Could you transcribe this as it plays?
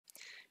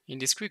In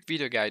this quick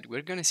video guide,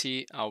 we're going to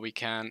see how we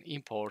can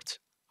import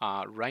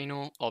a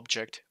Rhino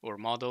object or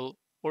model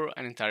or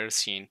an entire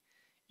scene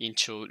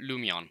into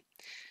Lumion.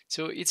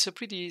 So it's a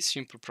pretty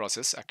simple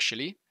process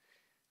actually.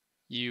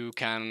 You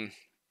can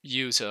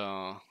use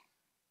the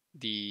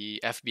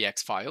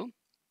FBX file.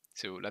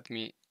 So let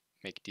me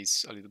make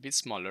this a little bit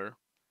smaller.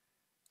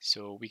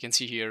 So we can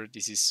see here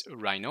this is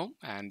Rhino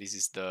and this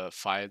is the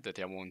file that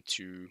I want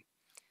to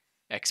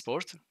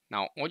export.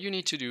 Now all you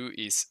need to do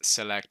is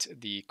select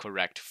the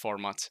correct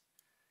format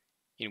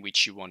in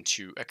which you want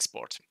to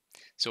export.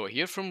 So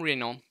here from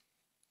Rhino,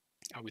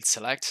 I will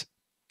select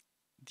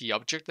the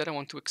object that I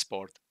want to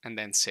export and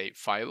then say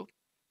File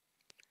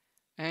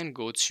and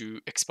go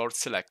to Export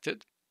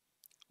Selected,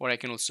 or I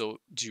can also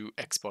do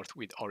Export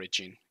with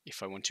Origin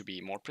if I want to be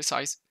more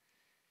precise.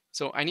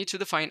 So I need to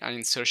define an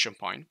insertion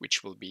point,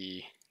 which will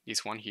be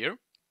this one here.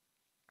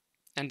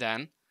 And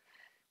then,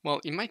 well,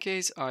 in my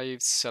case,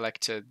 I've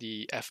selected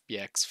the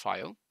FBX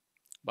file,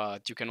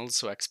 but you can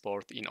also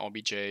export in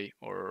OBJ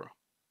or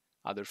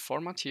other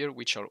format here,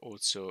 which are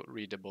also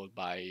readable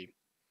by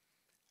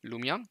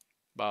Lumion,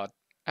 but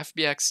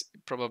FBX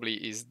probably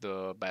is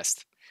the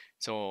best.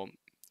 So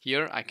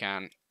here I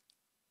can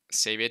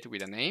save it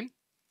with a name,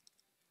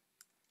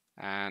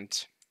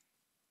 and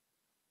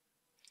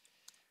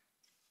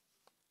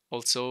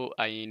also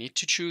I need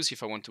to choose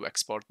if I want to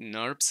export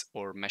NURBS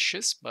or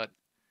meshes, but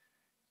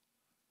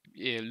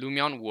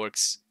Lumion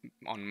works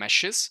on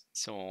meshes,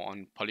 so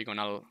on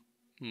polygonal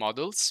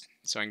models.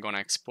 So I'm gonna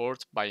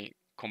export by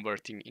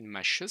converting in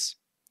meshes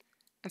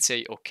and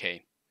say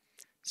OK.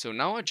 So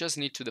now I just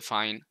need to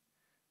define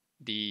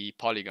the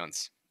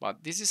polygons,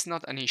 but this is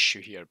not an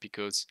issue here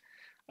because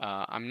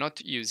I'm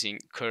not using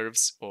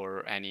curves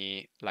or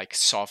any like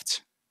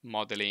soft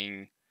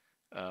modeling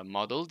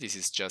model. This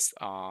is just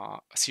a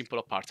simple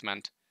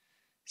apartment,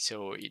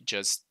 so it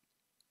just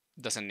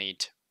doesn't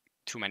need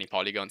too many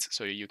polygons,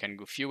 so you can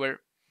go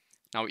fewer.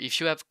 Now if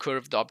you have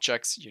curved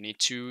objects, you need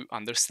to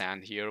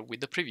understand here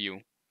with the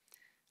preview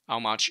how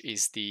much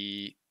is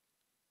the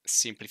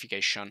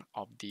simplification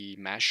of the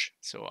mesh,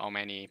 so how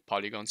many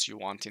polygons you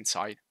want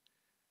inside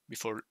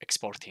before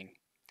exporting.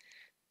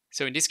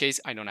 So in this case,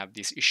 I don't have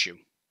this issue.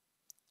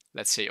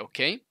 Let's say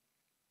OK,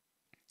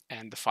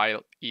 and the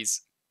file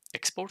is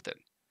exported.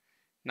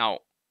 Now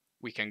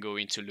we can go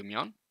into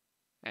Lumion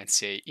and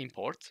say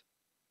import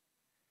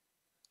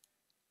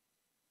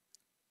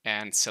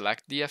and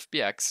select the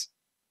FBX,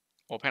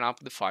 open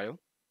up the file,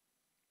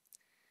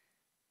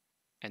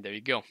 and there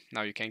you go.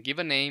 Now you can give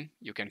a name,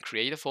 you can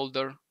create a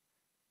folder,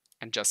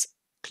 and just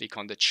click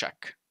on the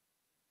check.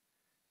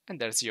 And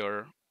there's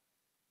your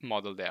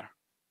model there.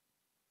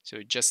 So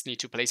you just need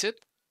to place it,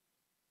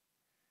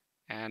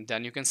 and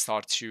then you can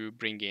start to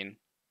bring in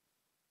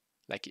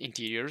like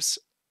interiors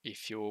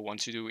if you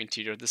want to do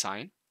interior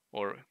design.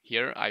 Or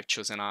here I've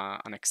chosen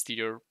an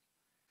exterior.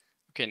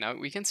 Okay, now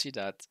we can see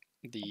that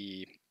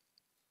the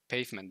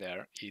pavement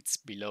there, it's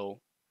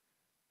below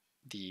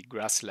the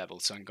grass level.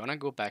 So I'm gonna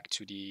go back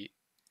to the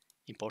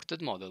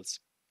imported models,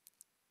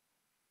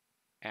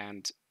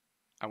 and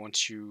I want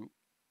to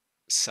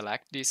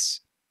select this,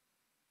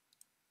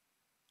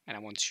 and I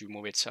want to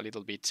move it a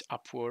little bit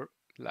upward,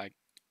 like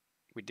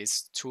with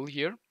this tool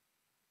here,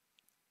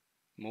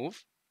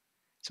 move.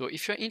 So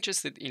if you're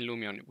interested in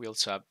Lumion, we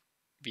also have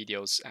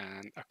videos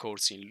and a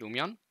course in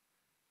Lumion,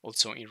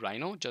 also in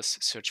Rhino,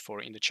 just search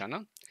for in the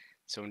channel.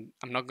 So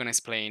I'm not gonna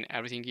explain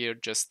everything here,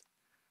 just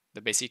the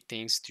basic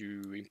things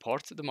to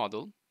import the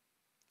model.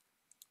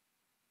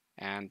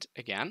 And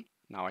again,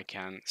 now I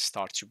can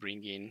start to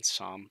bring in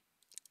some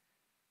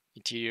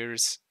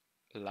interiors,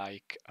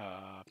 like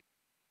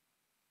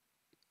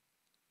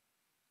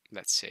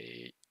let's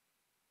say,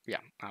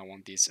 yeah, I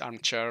want this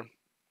armchair,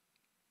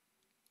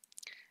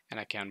 and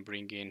I can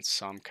bring in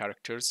some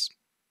characters.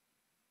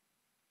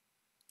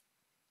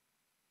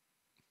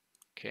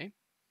 Okay.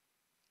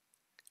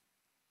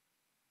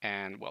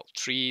 And well,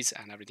 trees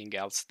and everything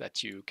else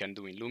that you can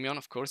do in Lumion.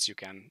 Of course, you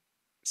can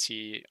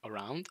see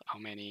around how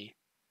many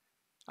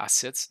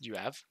assets you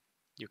have.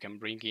 You can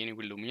bring in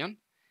with Lumion.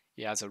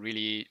 It has a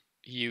really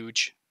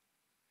huge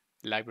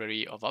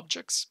library of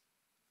objects.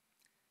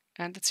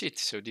 And that's it.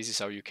 So this is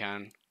how you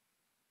can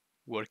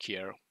work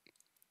here.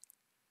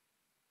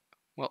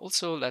 Well,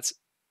 also let's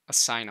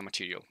assign a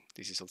material.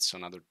 This is also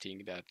another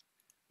thing that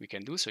we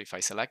can do. So if I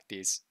select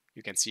this,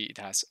 you can see it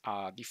has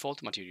a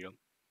default material,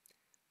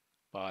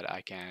 but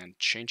I can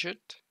change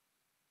it.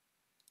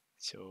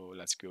 So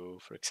let's go,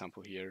 for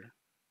example, here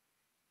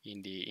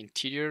in the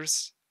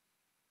interiors,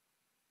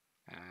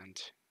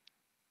 and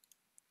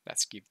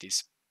let's give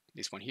this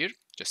one here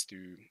just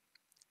to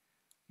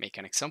make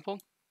an example.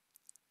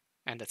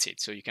 And that's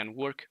it. So you can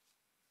work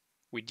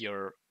with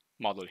your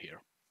model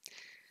here.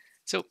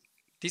 So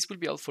this will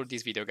be all for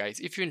this video,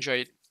 guys. If you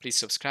enjoyed, please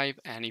subscribe,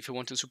 and if you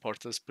want to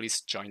support us, please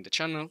join the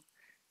channel.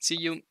 See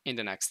you in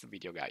the next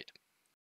video guide.